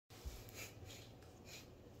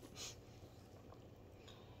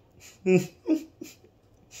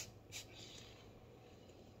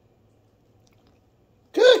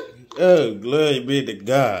Oh, glory be to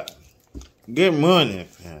God. Good morning,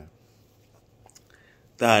 fam.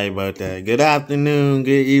 Sorry about that. Good afternoon,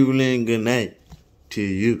 good evening, good night to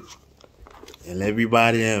you. And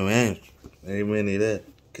everybody else. Amen to that.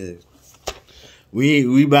 Cause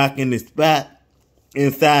we back in the spot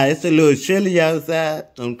inside. It's a little chilly outside.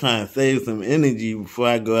 I'm trying to save some energy before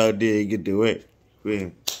I go out there and get to work.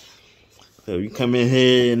 So you come in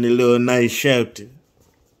here in the little nice shelter.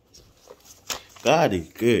 God is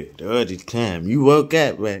good all the time. You woke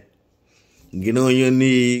up, right? Get on your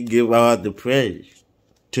knees, give all the praise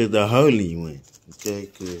to the Holy One. Okay,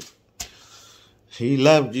 good. He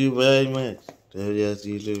loved you very much. So yes,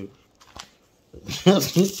 he do.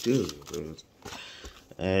 Yes, he do.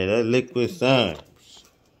 Hey, that's liquid Psalms.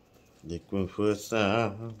 Looking for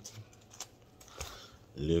Psalms.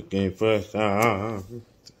 Looking for Psalms.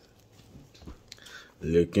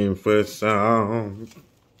 Looking for Psalms.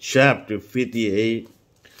 Chapter 58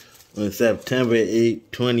 on September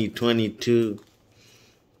 8, 2022,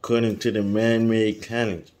 according to the man-made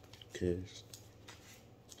calendar.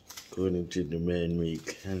 According to the man-made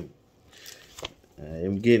calendar.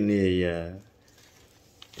 I'm getting there, y'all.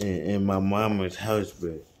 In my mama's house,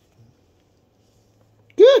 but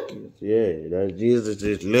cookies. Yeah, that's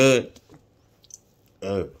Jesus' Lord.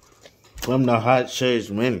 From the Hot Church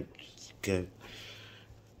Ministry. Okay.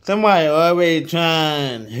 Somebody always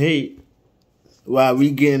trying to hate while we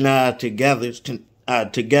getting our togetherness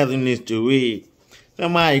to read.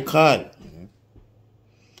 Somebody caught it.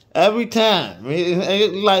 Every time.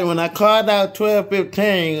 It's like when I called out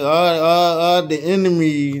 12:15, all the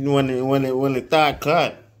enemy when it start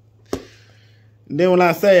cutting. Then when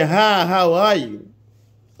I say hi, how are you?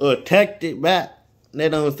 Or text it back, they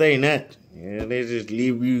don't say nothing. Yeah, they just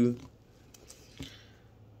leave you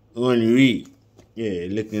on read. Yeah,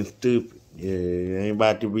 looking stupid. Yeah, ain't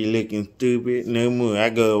about to be looking stupid no more. I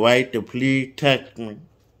go right to please text me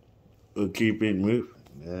or keep it moving.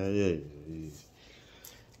 Yeah.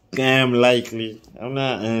 Scam likely. I'm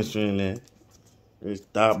not answering that. Just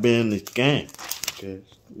stop being a scam. Okay?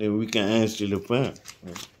 Then we can answer the phone.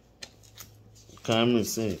 Common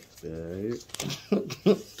sense.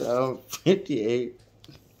 Psalm 58.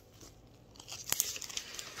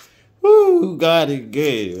 Woo, God is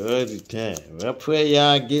good all the time. I pray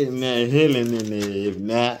y'all getting that healing in there. If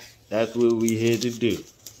not, that's what we here to do.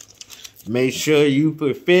 Make sure you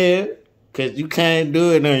prepare, because you can't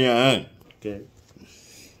do it on your own. Okay?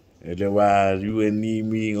 Otherwise, you would need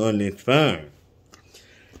me on this phone.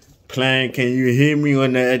 Playing, can you hear me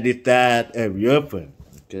on the other side of your phone?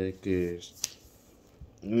 Okay, because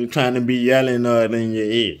you're trying to be yelling all in your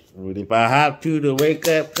ear. But if I have to wake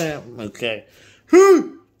up, okay.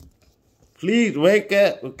 Whew! Please wake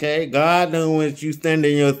up, okay? God don't want you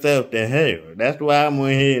sending yourself to hell. That's why I'm on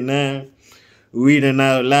here now, reading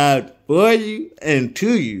out loud for you and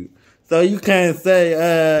to you. So you can't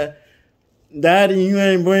say, Daddy, you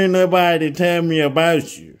ain't bring nobody to tell me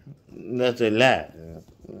about you. That's a lie.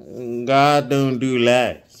 God don't do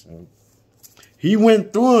lies. He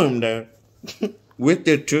went through them, though, with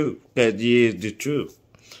the truth, because he is the truth.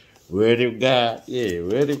 Word of God, yeah,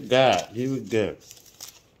 word of God. Here we go.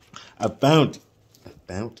 I found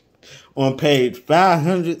it. On page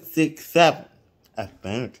 567. I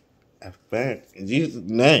found it. In Jesus'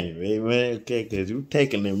 name, amen. Okay, because you're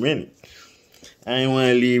taking a minute. I ain't want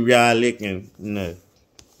to leave y'all looking,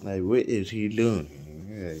 like, what is he doing?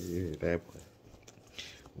 Yeah, that boy.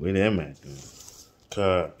 What am I doing?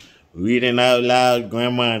 Cause reading out loud,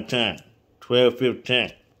 grandma time,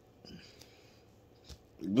 12:15.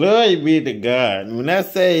 Glory be to God. When I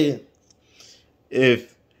say,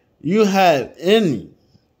 if you have any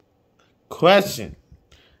question,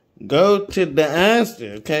 go to the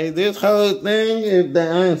answer, okay? This whole thing is the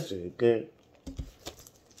answer, okay?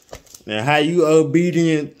 Now, how you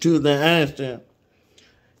obedient to the answer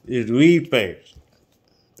is read first.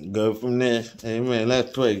 Go from there. Amen.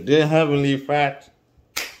 Let's pray. Dear Heavenly Father,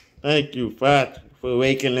 thank you, Father, for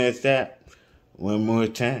waking us up one more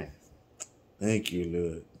time. Thank you,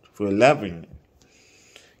 Lord, for loving us,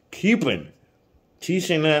 keeping us,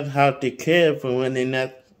 teaching us how to care for one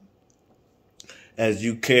another as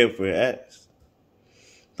you care for us.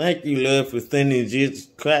 Thank you, Lord, for sending Jesus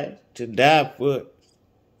Christ to die for us,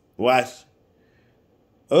 watch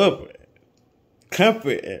over us,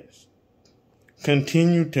 comfort us,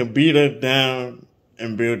 continue to beat us down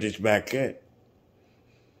and build us back up,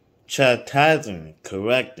 chastising us,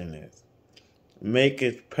 correcting us, make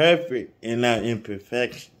us perfect in our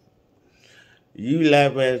imperfection. You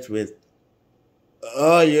love us with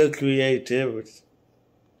all your creativity,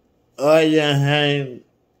 all your hand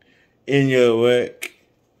in your work,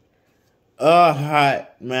 all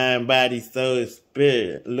heart, mind, body, soul,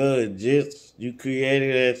 spirit. Lord Jesus, you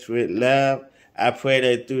created us with love. I pray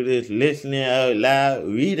that through this listening out loud,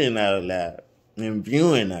 reading out loud, and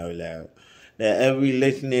viewing out loud, that every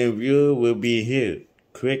listening viewer will be healed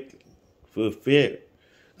quickly, fulfilled,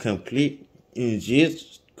 complete in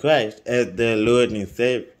Jesus Christ as their Lord and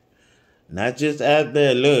Savior. Not just as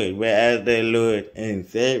their Lord, but as their Lord and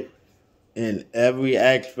Savior in every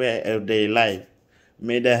aspect of their life.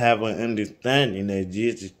 May they have an understanding that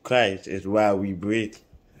Jesus Christ is why we breathe.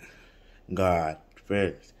 God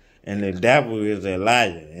first. And the devil is a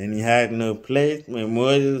liar, and he has no place when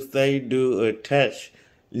mortals say, do, or touch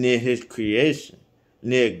near his creation,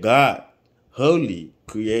 near God, holy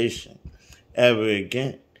creation, ever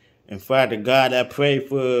again. And Father God, I pray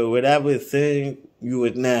for whatever sin you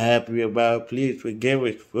was not happy about, please forgive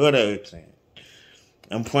us for those sins.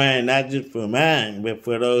 I'm praying not just for mine, but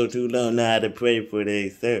for those who don't know how to pray for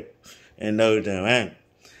themselves and those around.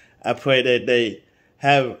 I pray that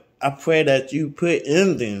you put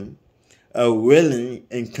in them a willing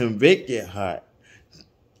and convicted heart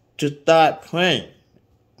to start praying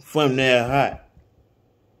from their heart.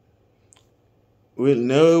 With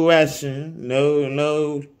no rushing,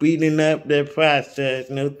 no speeding up their process,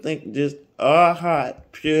 no think, just all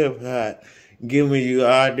heart, pure heart, giving you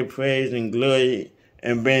all the praise and glory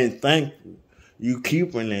and being thankful. You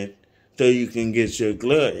keeping it so you can get your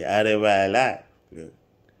glory out of our life.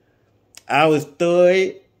 Our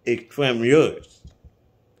story is from yours.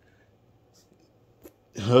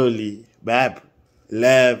 Holy Bible,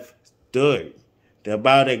 love story. It's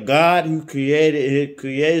about a God who created his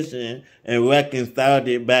creation and reconciled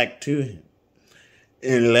it back to him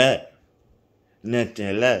in love,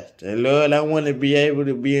 nothing less. And Lord, I want to be able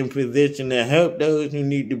to be in position to help those who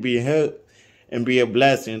need to be helped and be a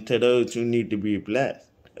blessing to those who need to be blessed,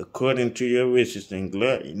 according to your riches and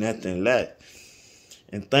glory, nothing less.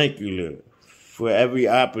 And thank you, Lord, for every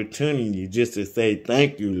opportunity just to say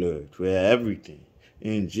thank you, Lord, for everything.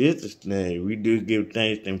 In Jesus' name, we do give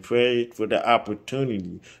thanks and praise for the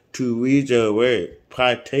opportunity to read your word,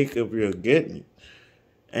 partake of your goodness,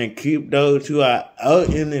 and keep those who are out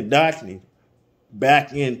in the darkness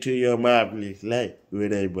back into your marvelous light where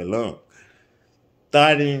they belong.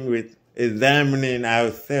 Starting with examining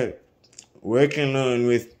ourselves, working on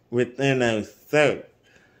within ourselves,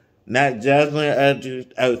 not judging others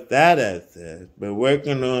outside ourselves, but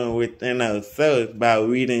working on within ourselves by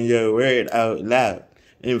reading your word out loud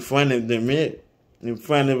in front of the mirror, in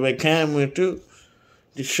front of a camera too,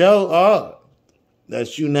 to show all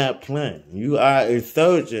that you're not playing. You are a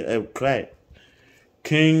soldier of Christ.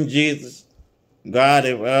 King Jesus, God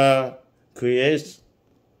of all creation,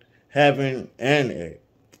 heaven and earth.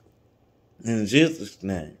 In Jesus'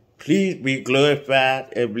 name, please be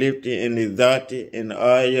glorified, uplifted, and exalted in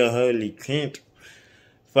all your holy kingdom.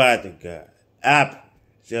 Father God, Abba,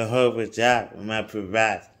 Jehovah Jireh, my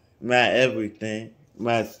provider, my everything,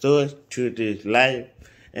 my source to this life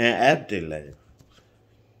and afterlife.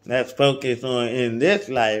 Let's focus on, in this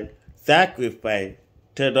life, sacrifice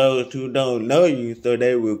to those who don't know you so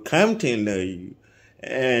they will come to know you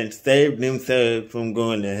and save themselves from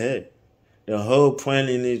going to hell. The whole point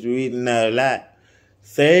in this reading out loud,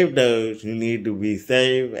 save those who need to be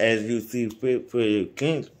saved as you see fit for your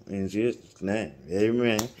kingdom. In Jesus' name,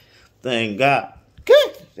 amen. Thank God.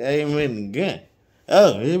 Good. Amen again.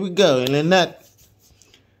 Oh, here we go. And then that,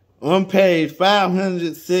 on page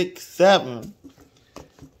 506-7,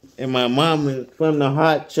 in my mama from the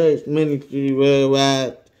Heart Church Ministry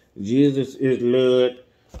Worldwide, Jesus is Lord,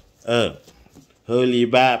 Holy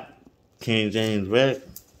Bible, King James Version,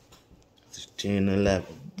 10:11.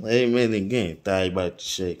 Amen again. Sorry about the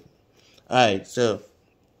shake. Alright, so,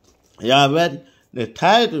 y'all ready? The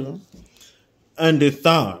title under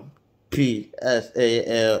Psalm,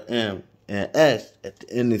 P-S-A-L-M and S at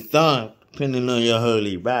the end of Psalm, depending on your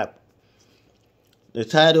Holy Bible. The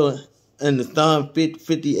title in the Psalm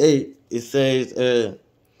 58, it says,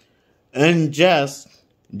 unjust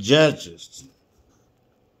judges.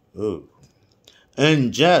 Ooh.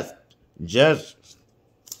 Unjust judges.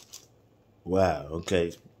 Wow,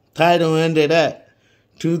 okay. Title under that,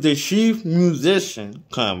 to the chief musician,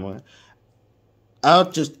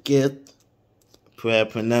 Altaskith, pray I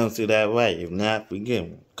pronounce it that right, if not, forgive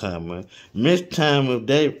me, Miss Time of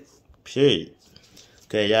Day, period.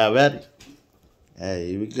 Okay, y'all ready?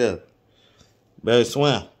 Hey, here we go. Verse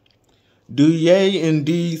 1. Do ye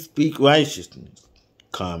indeed speak righteousness,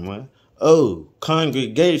 O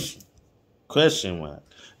congregation, question mark.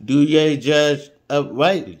 Do ye judge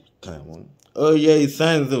uprightly, O ye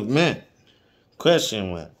sons of men,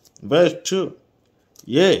 question mark. Verse 2.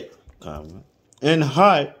 Yea, comma, in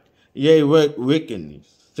heart, yea, work wickedness,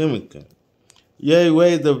 semicolon. Yea,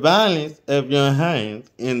 weigh the violence of your hands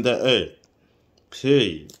in the earth.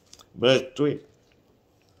 Period. Verse 3.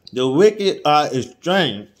 The wicked are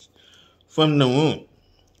estranged from the womb,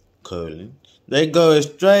 colon. They go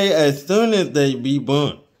astray as soon as they be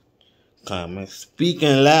born, comma,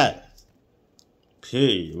 speaking lies.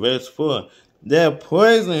 Period. Verse 4. Their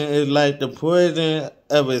poison is like the poison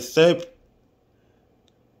of a serpent,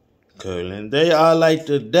 colon. They are like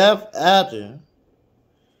the deaf adder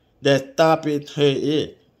that stoppeth her ear,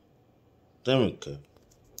 semicolon.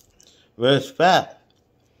 Verse 5.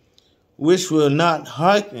 Which will not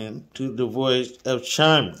hearken to the voice of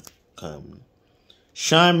charming, comma.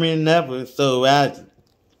 Charming never so wisely,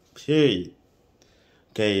 period.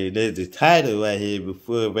 Okay, there's the title right here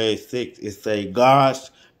before verse 6. It say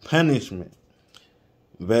God's punishment.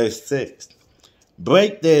 Verse 6.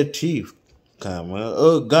 Break their teeth, comma,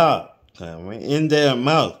 O God, comma, in their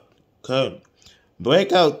mouth, comma.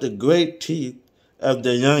 Break out the great teeth of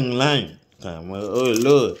the young lion, comma, O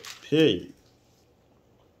Lord, period.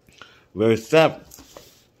 Verse 7.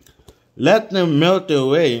 Let them melt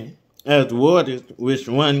away as waters which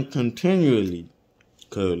run continually,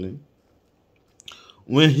 colon.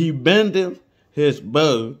 When he bendeth his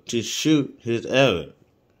bow to shoot his arrow,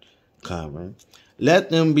 comma. Let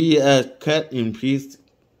them be as cut in pieces,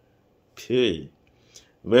 period.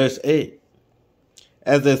 Verse 8.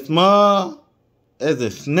 As a snail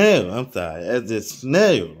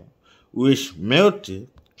which melteth,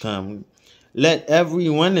 comma, let every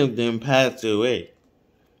one of them pass away,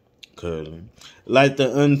 colon, like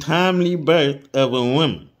the untimely birth of a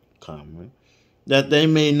woman, comma, that they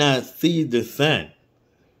may not see the sun,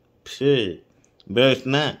 period. Verse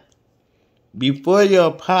 9. Before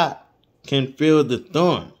your pot can fill the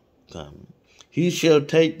thorn, comma, he shall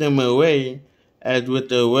take them away as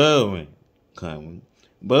with a whirlwind, comma,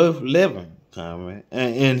 both living, comma,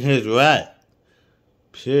 and in his wrath,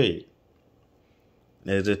 period.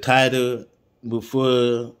 There's a title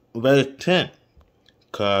before verse 10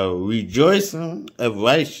 called Rejoicing of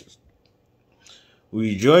Righteous.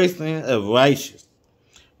 Rejoicing of Righteous.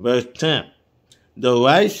 Verse 10. The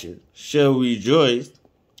righteous shall rejoice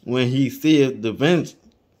when he seeth the vengeance,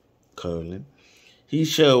 colon. He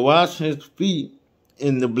shall wash his feet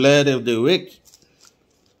in the blood of the wicked,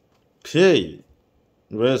 period.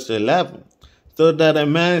 Verse 11. So that a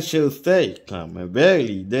man shall say, comma,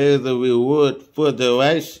 verily there is a reward for the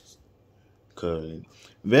righteous, colon.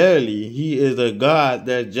 Verily he is a God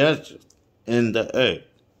that judges in the earth,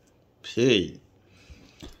 period.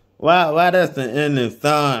 Why that's the end of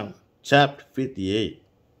Psalm chapter 58.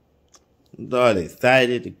 I'm all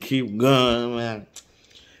excited to keep going, man.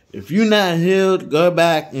 If you're not healed, go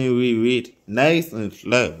back and reread it. Nice and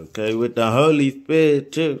slow, okay? With the Holy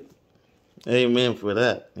Spirit, too. Amen for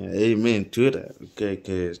that. And amen to that, okay?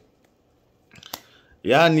 Because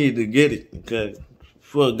y'all need to get it, okay?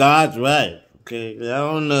 For God's right, okay? I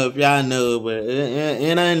don't know if y'all know, but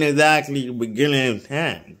it ain't exactly the beginning of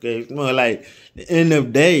time, okay? It's more like the end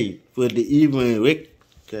of days for the evil and wicked,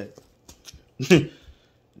 okay?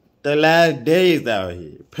 The last days out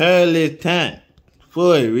here. Perilous time.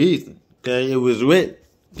 For a reason, okay? It was written,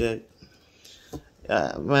 okay?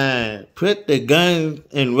 Man, put the guns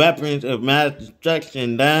and weapons of mass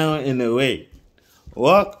destruction down and away.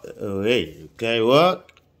 Walk away, okay?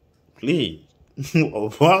 Walk, please.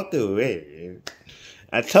 Walk away.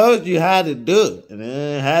 I told you how to do it, and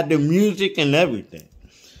I had the music and everything.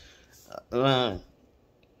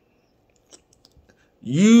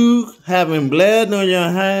 You having blood on your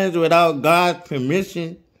hands without God's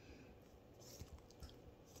permission,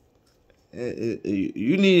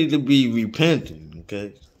 you need to be repenting,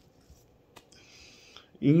 okay?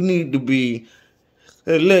 You need to be...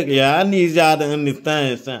 Look, y'all, I need y'all to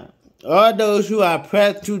understand something. All those who are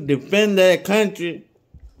pressed to defend their country,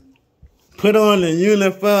 put on a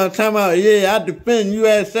uniform, talking about, yeah, I defend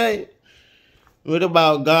USA. What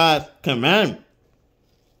about God's commandment?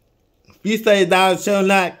 If you say thou shalt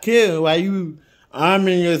not kill, why you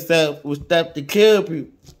arming yourself with stuff to kill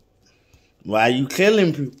people? Why you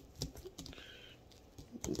killing people?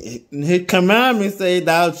 His commandments say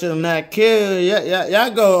thou shalt not kill.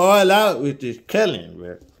 Y'all go all out with this killing,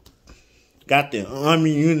 bro. Got the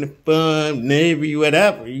army uniform, navy,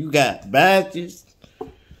 whatever. You got badges,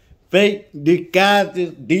 fake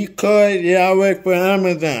disguises, decoys. Yeah, I work for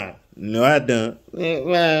Amazon. No, I don't.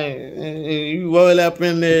 You roll up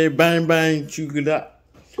in there, bang, bang, shoot it up.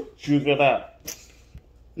 Shoot it up.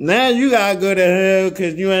 Now you gotta go to hell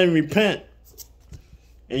because you ain't repent.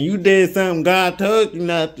 And you did something God told you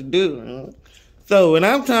not to do. So when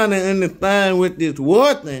I'm trying to understand with this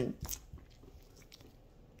war thing,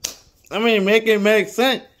 I mean, make it make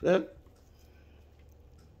sense. Y'all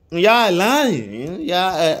lying.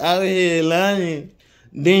 Y'all out here lying.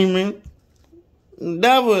 Demon.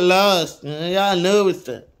 Devil lost. Y'all know what's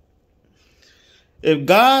up. If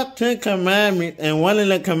God 10 commandments and one of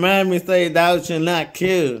the commandments say thou shalt not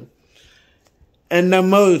kill, and the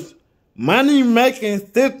most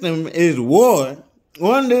money-making system is war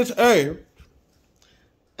on this earth,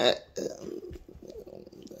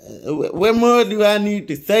 what more do I need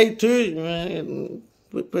to say to you, man?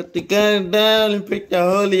 Put the gun down and pick the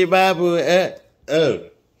Holy Bible up.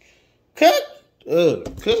 Cut.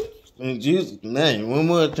 In Jesus' name. One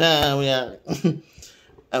more time, y'all.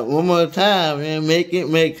 One more time, man. Make it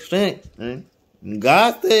make sense, man.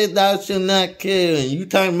 God said thou shalt not kill. And you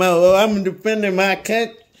talking about, oh, I'm defending my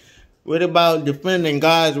country. What about defending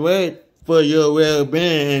God's word for your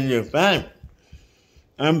well-being and your family?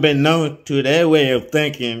 Unbeknownst to their way of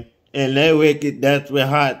thinking and their wicked desperate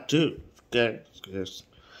heart too. Okay?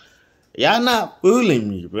 Y'all not fooling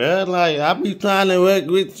me, bro. Like, I be trying to work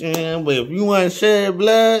with you, but if you want to shed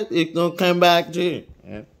blood, it's gonna come back to you.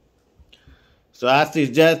 Yeah? So I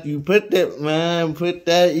suggest you put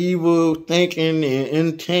that evil thinking and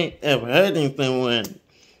intent of hurting someone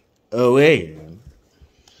away.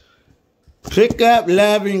 Pick up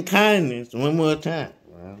loving kindness one more time.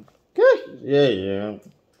 Yeah.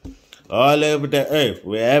 All over the earth,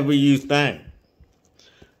 wherever you stand.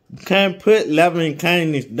 You can't put loving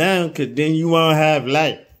kindness down because then you won't have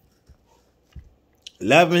life.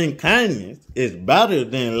 Loving kindness is better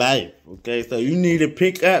than life, okay? So you need to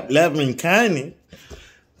pick up loving kindness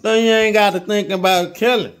so you ain't got to think about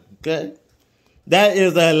killing, okay? That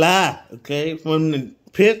is a lie, okay? From the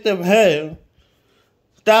pit of hell,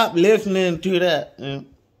 stop listening to that.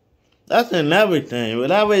 That's another thing.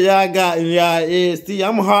 Whatever y'all got in y'all ears, see,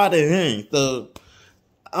 I'm hard of hearing, so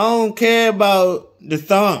I don't care about the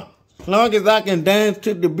song. As long as I can dance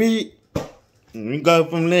to the beat, we go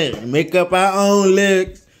from there. Make up our own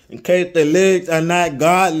lyrics in case the lyrics are not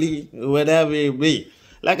godly or whatever it be.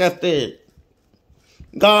 Like I said,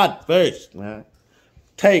 God first, man.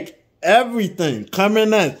 Take everything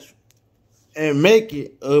coming at you and make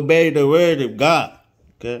it obey the word of God,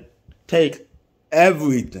 okay? Take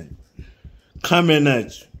everything coming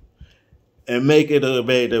at you and make it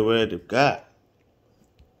obey the word of God.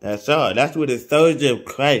 That's all. That's what a soldier of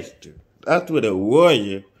Christ do. That's what a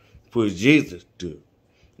warrior for Jesus do.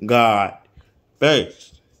 God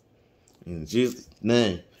first. In Jesus'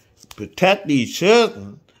 name. Protect these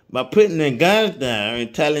children by putting their guns down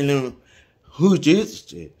and telling them who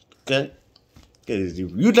Jesus is. Okay? Because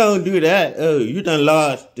if you don't do that, you done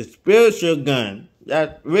lost the spiritual gun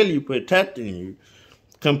that's really protecting you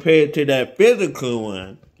compared to that physical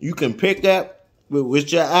one. You can pick up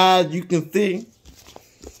with your eyes, you can see.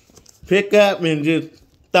 Pick up and just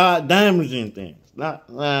start damaging things. Not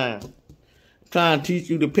trying to teach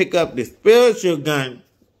you to pick up the spiritual gun.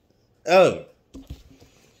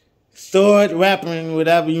 Sword, weapon,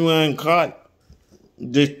 whatever you want to call it.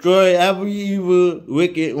 Destroy every evil,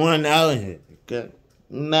 wicked one out here. Okay?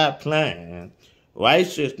 I'm not playing, man.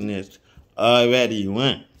 Righteousness already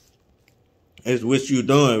won. It's what you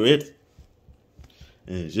doing with it.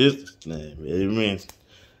 In Jesus' name, amen.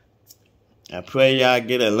 I pray y'all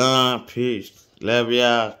get along. Peace. Love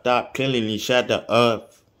y'all. Stop killing each other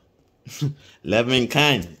up. Loving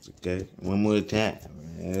kindness, okay? One more time.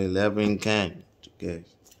 Man. Loving kindness, okay?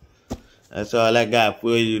 That's all I got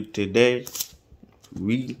for you today.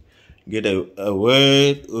 We get a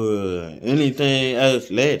word or anything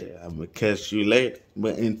else later. I'm going to catch you later.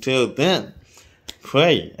 But until then,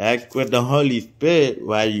 pray. Ask for the Holy Spirit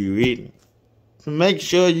while you're reading. So make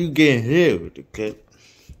sure you get healed, okay?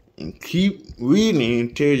 And keep reading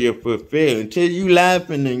until you're fulfilled, until you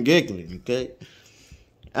laughing and giggling, okay?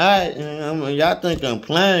 Alright, y'all think I'm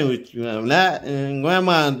playing with you. I'm not, and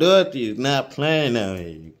Grandma Dorothy is not playing out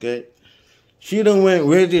here, okay? She done went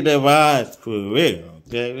Wizard of Oz for real,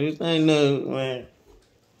 okay? This ain't no,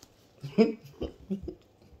 man.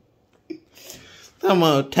 Come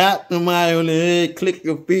on, tap somebody on the head, click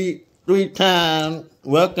your feet 3 times.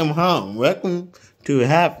 Welcome home. Welcome to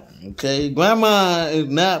heaven. Okay, Grandma is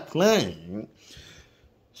not playing.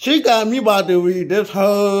 She got me about to read this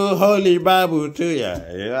whole Holy Bible to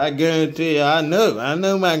y'all. I guarantee you, I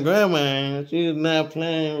know my grandma, she's not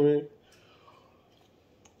playing with.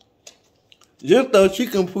 Just so she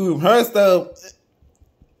can prove herself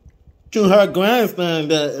to her grandson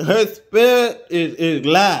that her spirit is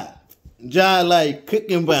live. Just like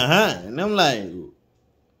cooking behind. And I'm like,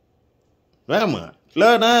 Grandma,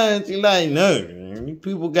 slow down. She like, no, man.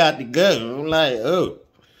 people got to go. I'm like, oh.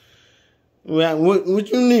 Well, what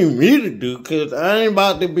you need me to do? Because I ain't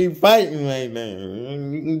about to be fighting right now.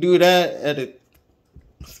 You can do that at a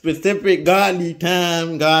specific godly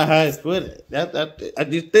time God has put it. I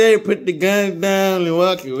just said put the guns down and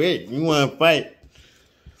walk away. You want to fight.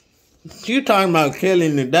 You talking about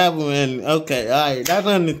killing the devil and, okay, all right, that's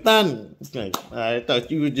understandable. Okay, I thought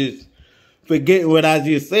you would just forget what I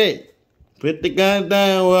just said. Put the guns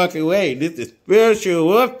down and walk away. This is spiritual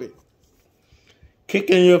warfare.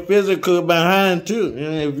 Kicking your physical behind too.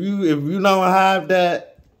 If you don't have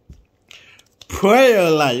that prayer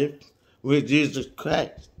life with Jesus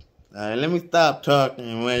Christ. All right, let me stop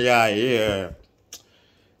talking when y'all hear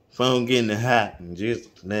phone getting hot in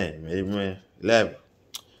Jesus' name. Amen. Love it.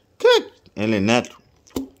 Cook. And then that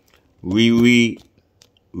read,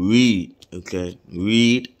 okay?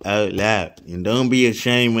 Read out loud. And don't be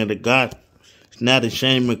ashamed of the gospel. It's not a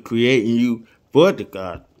shame of creating you for the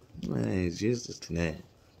gospel. Man, Jesus' name.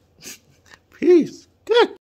 Peace. Good.